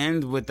 It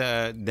ends with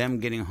them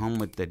getting home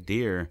with the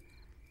deer,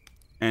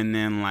 and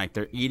then, like,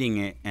 they're eating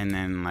it, and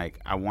then, like,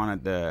 I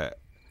wanted the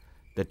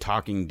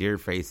talking deer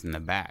face in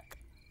the back.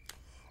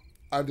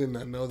 I did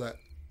not know that.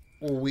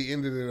 What we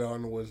ended it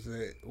on was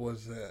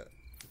that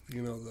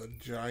the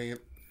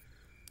giant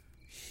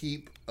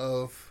heap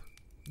of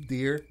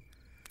deer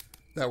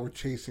that were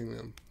chasing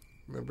them.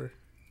 Remember?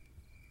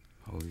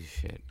 Holy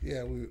shit.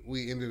 Yeah,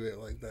 we ended it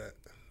like that.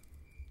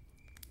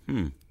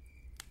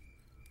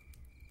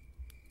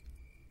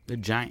 The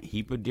giant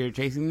heap of deer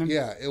chasing them?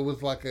 Yeah, it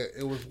was like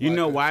You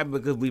know why?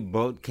 Because we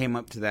both came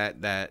up to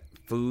that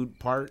food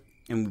part,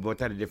 and we both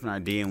had a different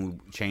idea, and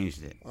we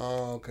changed it.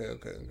 Oh, okay.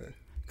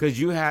 Because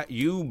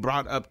you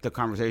brought up the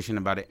conversation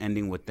about it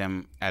ending with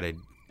them at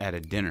a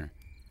dinner,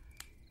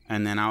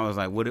 and then I was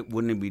like,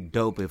 wouldn't it be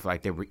dope if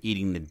like they were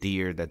eating the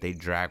deer that they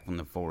dragged from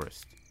the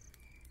forest?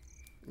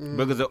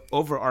 Because the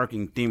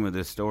overarching theme of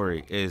this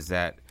story is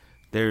that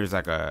there's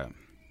like a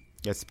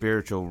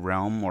spiritual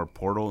realm or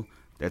portal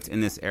that's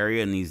in this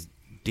area, and these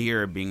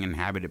deer are being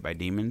inhabited by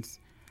demons,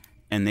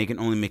 and they can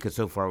only make it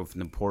so far from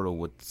the portal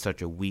with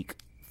such a weak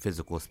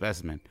physical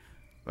specimen,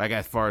 like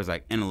as far as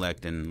like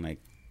intellect and like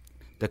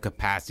the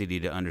capacity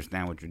to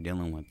understand what you're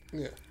dealing with.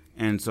 Yeah.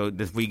 And so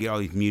we get all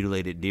these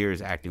mutilated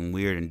deers acting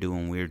weird and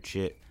doing weird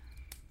shit,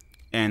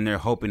 and they're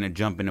hoping to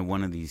jump into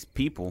one of these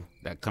people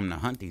that come to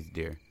hunt these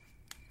deer.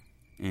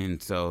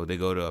 And so they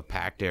go to a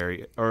packed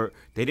area, or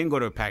they didn't go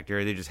to a packed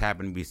area, they just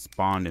happened to be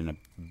spawned in a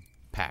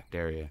packed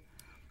area.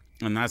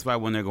 And that's why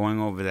when they're going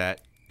over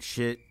that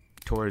shit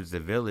towards the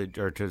village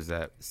or towards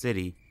that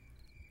city,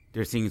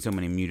 they're seeing so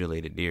many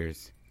mutilated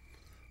deers.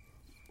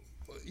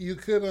 You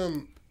could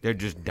They're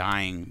just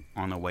dying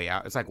on the way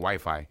out. It's like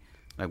Wi-Fi.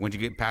 Like once you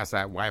get past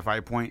that Wi-Fi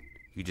point,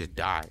 you just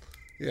die.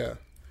 Yeah,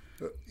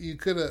 you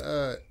could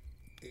have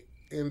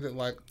ended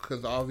like,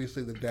 because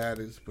obviously the dad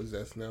is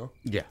possessed now.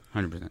 Yeah,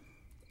 100%.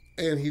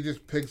 And he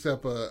just picks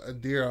up a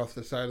deer off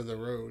the side of the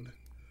road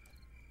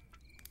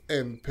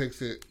and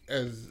picks it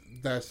as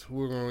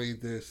we're gonna eat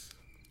this.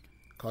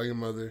 Call your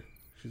mother.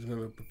 She's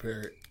gonna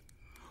prepare it.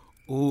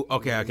 Ooh,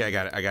 okay, I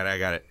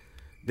got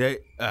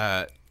it.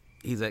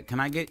 He's like, can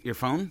I get your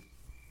phone?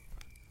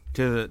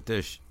 To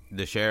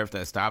the sheriff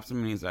that stops him,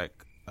 and he's like,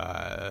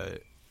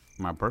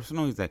 my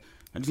personal? He's like,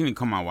 I just need to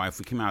call my wife.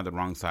 We came out of the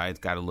wrong side. It's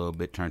got a little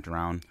bit turned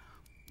around.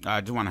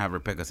 I just want to have her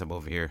pick us up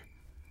over here,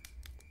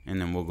 and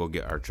then we'll go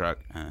get our truck.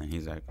 And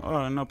he's like,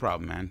 oh, no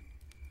problem, man.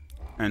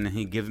 And then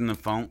he gives him the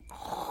phone.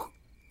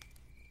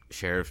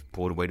 Sheriff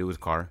pulled away to his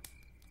car.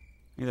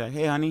 He's like,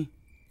 hey, honey,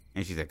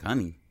 And she's like,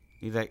 honey.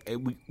 He's like, hey,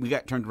 we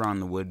got turned around in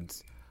the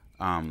woods.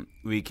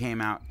 We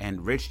came out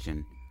in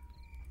Richton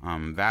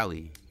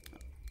Valley.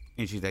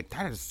 And she's like,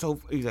 that is so...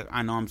 He's like,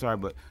 I know, I'm sorry,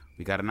 but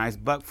we got a nice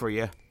buck for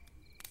you.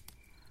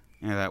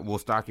 And that we'll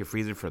stock your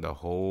freezer for the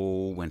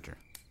whole winter.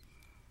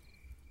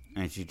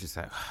 And she's just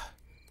like,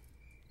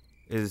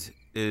 is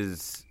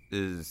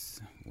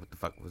what the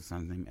fuck was his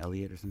son's name?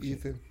 Elliot or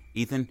something?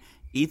 Ethan?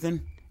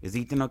 Is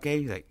Ethan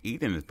okay? He's like,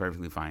 Ethan is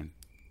perfectly fine.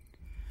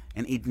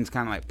 And Ethan's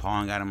kind of like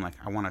pawing at him like,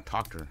 I want to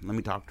talk to her. Let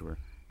me talk to her.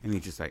 And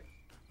he's just like,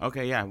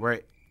 okay, yeah, we're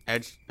at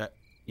edge.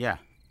 Yeah,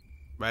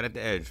 right at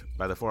the edge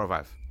by the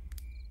 405.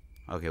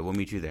 Okay, we'll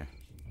meet you there.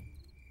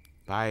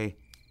 Bye.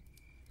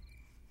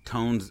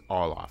 Tone's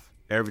all off.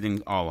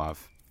 Everything's all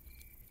off.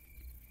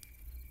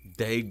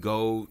 They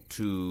go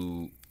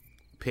to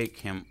pick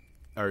him,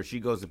 or she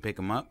goes to pick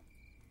him up.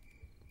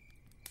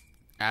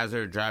 As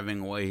they're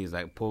driving away, he's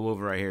like, pull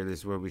over right here. This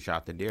is where we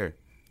shot the deer.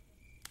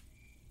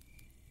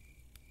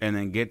 And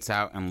then gets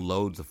out and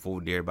loads a full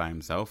deer by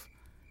himself.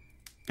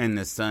 And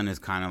the son is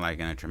kind of like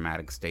in a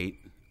traumatic state,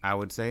 I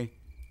would say.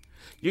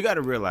 You got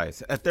to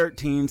realize, at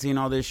 13, seeing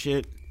all this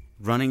shit,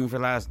 running for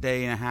the last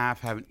day and a half,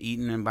 haven't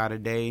eaten in about a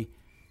day,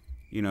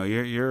 you know,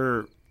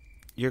 you're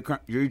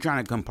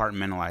trying to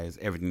compartmentalize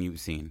everything you've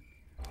seen.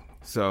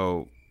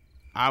 So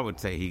I would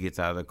say he gets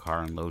out of the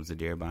car and loads the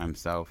deer by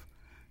himself,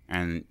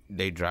 and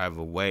they drive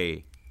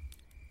away,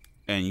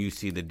 and you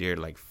see the deer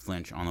like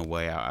flinch on the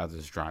way out as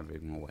it's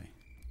driving away.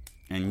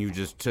 And you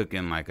just took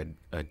in like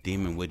a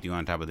demon with you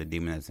on top of the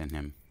demon that's in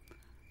him.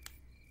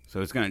 So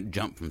it's going to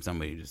jump from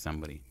somebody to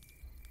somebody.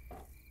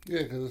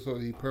 Yeah, because that's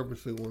what he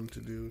purposely wanted to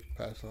do,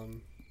 pass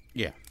on.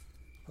 Yeah.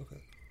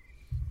 Okay.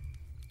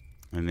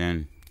 And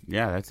then,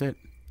 yeah, that's it.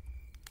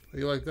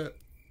 You like that?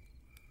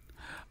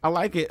 I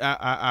like it.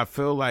 I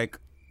feel like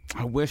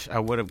I wish I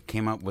would have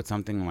came up with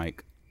something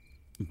like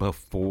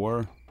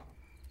before.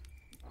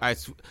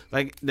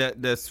 Like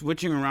the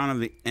switching around of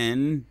the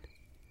end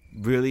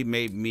really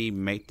made me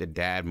make the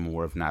dad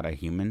more if not a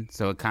human.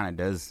 So it kind of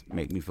does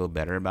make me feel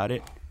better about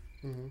it.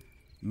 Mm-hmm.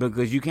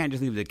 Because you can't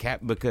just leave the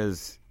cat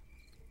because,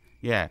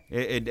 yeah,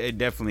 it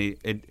definitely,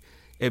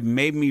 it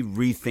made me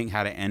rethink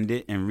how to end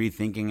it, and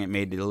rethinking it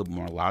made it a little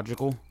more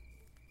logical.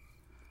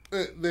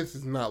 This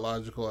is not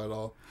logical at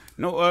all.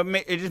 No,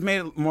 it just made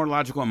it more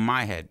logical in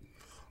my head.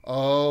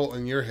 Oh,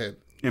 in your head.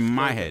 In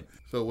my head.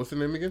 So what's the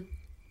name again?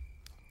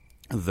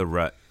 The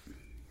Rut.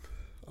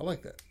 I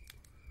like that.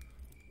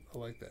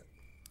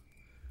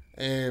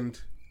 And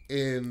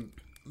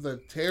the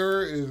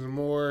terror is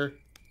more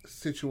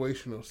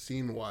situational,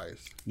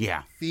 scene-wise.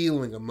 Yeah.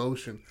 Feeling,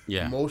 emotion.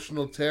 Yeah.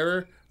 Emotional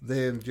terror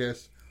than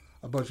just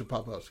a bunch of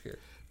pop-out scares.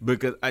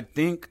 Because I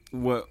think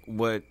what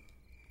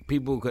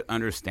people could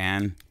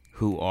understand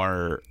who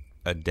are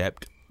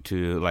adept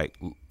to like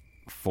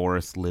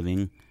forest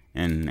living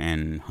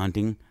and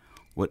hunting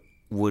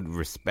would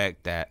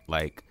respect that,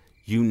 like,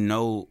 you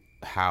know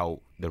how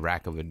the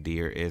rack of a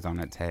deer is on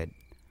its head.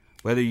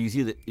 Whether you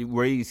see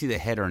the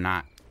head or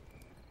not,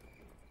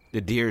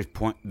 the deer's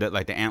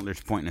the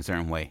antlers point in a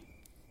certain way.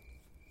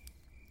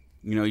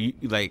 You know, you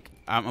like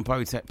I'm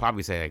probably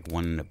say like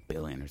 1 in a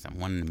billion or something,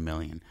 1 in a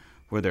million,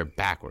 where they're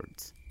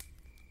backwards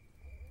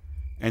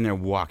and they're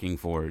walking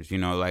forwards. You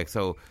know, like,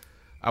 so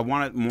I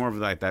wanted more of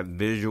like that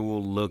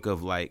visual look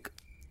of like,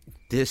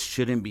 this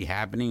shouldn't be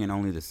happening and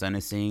only the son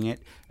is seeing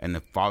it, and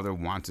the father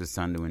wants his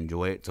son to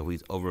enjoy it, so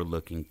he's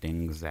overlooking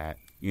things that,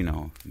 you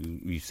know,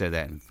 you said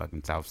that in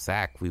fucking South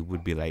Sac, we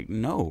would be like,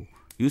 no,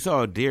 you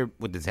saw a deer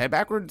with his head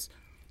backwards?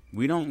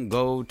 We don't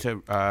go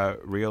to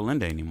Rio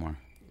Linda anymore.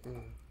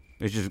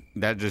 It's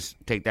just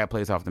take that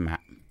place off the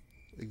map.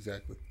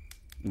 Exactly.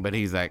 But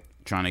he's like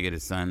trying to get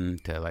his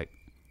son to like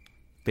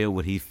feel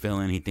what he's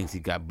feeling. He thinks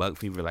he's got bug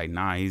fever. Like,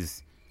 nah,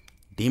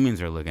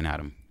 demons are looking at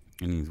him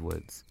in these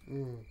woods.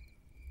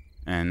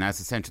 And that's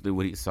essentially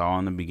what he saw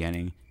in the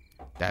beginning.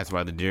 That's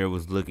why the deer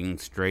was looking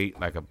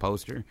straight like a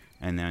poster.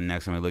 And then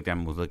next time we looked at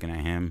him, was looking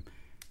at him.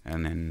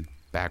 And then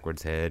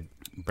backwards head,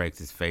 breaks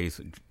his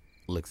face,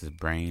 licks his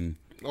brain.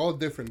 All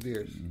different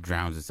deers.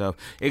 Drowns itself.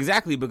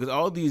 Exactly, because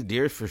all these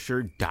deers for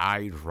sure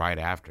died right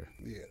after.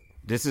 Yeah.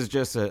 This is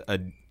just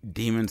a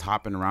demons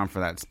hopping around for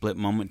that split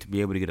moment to be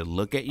able to get a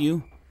look at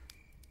you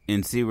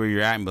and see where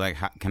you're at and be like,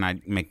 how can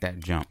I make that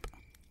jump?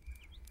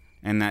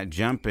 And that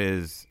jump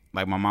is,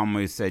 like my mom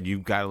always said,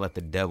 you've got to let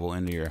the devil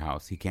into your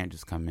house. He can't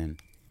just come in.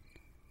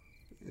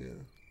 Yeah.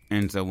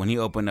 And so when he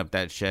opened up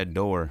that shed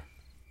door.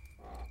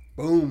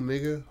 Boom,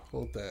 nigga.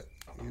 Hold that.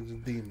 He was a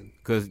demon.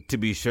 Because to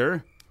be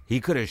sure,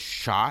 he could have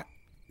shot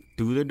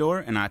through the door,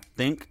 and I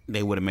think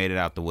they would have made it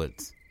out the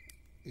woods.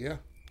 Yeah.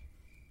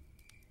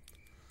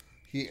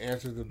 He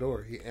answered the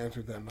door. He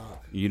answered that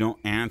knock. You don't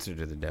answer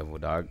to the devil,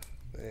 dog.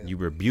 Damn. You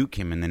rebuke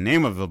him in the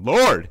name of the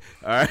Lord.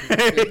 All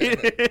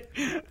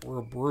right.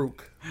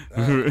 Rebuke.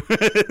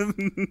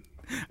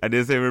 I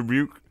did say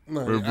rebuke.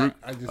 No, rebuke.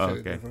 I just said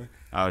it differently.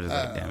 I was just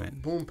like, damn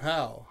it. Boom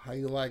pow. How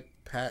you like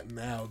Pat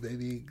now,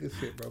 baby? Good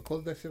shit, bro.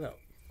 Close that shit out.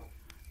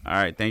 All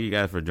right, thank you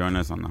guys for joining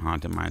us on the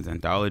Haunted Minds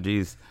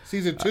Anthologies.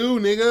 Season 2,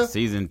 nigga.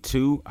 Season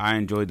 2. I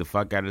enjoyed the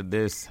fuck out of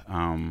this.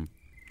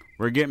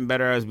 we're getting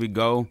better as we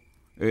go.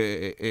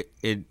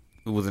 It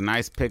was a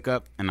nice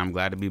pickup, and I'm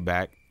glad to be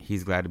back.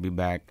 He's glad to be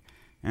back.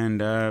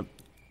 And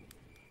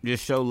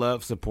just show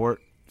love,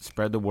 support,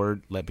 spread the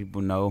word, let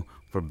people know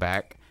we're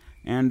back.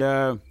 And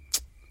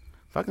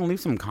fucking leave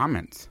some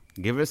comments.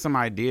 Give us some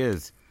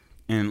ideas,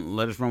 and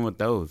let us run with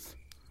those.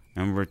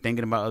 And we're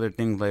thinking about other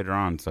things later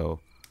on, so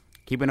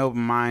keep an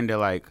open mind to,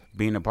 like,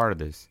 being a part of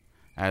this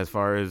as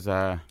far as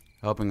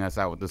helping us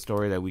out with the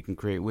story that we can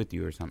create with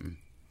you or something.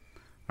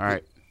 All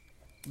right.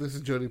 This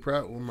is Jody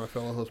Pratt with my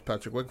fellow host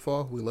Patrick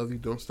Wigfall. We love you.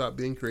 Don't stop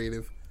being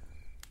creative.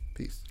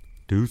 Peace.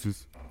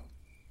 Deuces.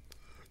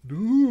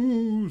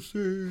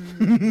 Deuces.